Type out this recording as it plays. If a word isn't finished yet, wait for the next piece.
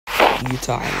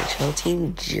Utah NHL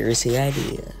team jersey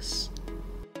ideas.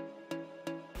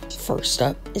 First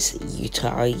up is the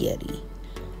Utah Yeti.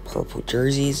 Purple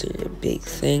jerseys are a big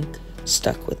thing,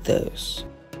 stuck with those.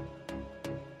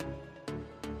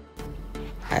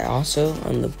 I also,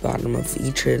 on the bottom of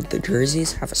each of the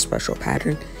jerseys, have a special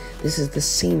pattern. This is the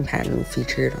same pattern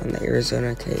featured on the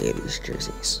Arizona Coyotes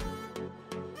jerseys.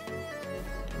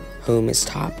 Home is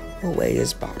top, away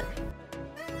is bottom.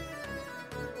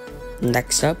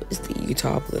 Next up is the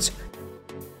Utah Blizzard.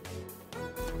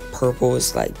 Purple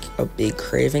is like a big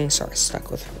craving, so I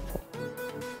stuck with purple.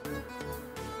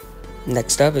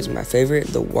 Next up is my favorite,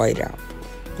 the whiteout.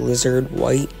 Blizzard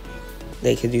white.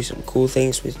 They could do some cool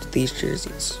things with these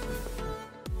jerseys.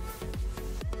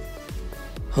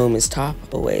 Home is top,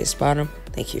 away is bottom.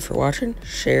 Thank you for watching.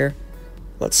 Share.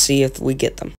 Let's see if we get them.